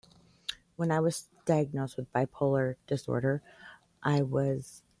when I was diagnosed with bipolar disorder, I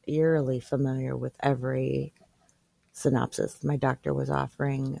was eerily familiar with every synopsis my doctor was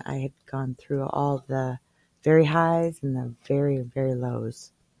offering. I had gone through all the very highs and the very, very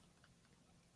lows.